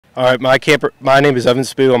All right, my name is Evan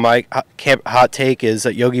Spoo, and my hot take is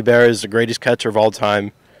that Yogi Berra is the greatest catcher of all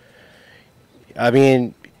time. I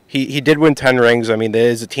mean, he did win 10 rings. I mean, it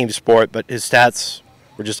is a team sport, but his stats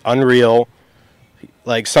were just unreal.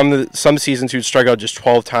 Like some seasons, he would strike out just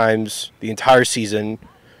 12 times the entire season.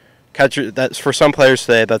 Catcher, that's for some players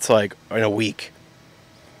today, that's like in a week.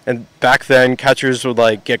 And back then, catchers would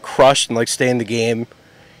like get crushed and like stay in the game.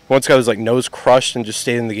 Once guy was like nose crushed and just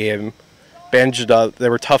stayed in the game. Bandaged up. They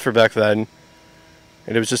were tougher back then,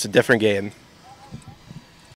 and it was just a different game.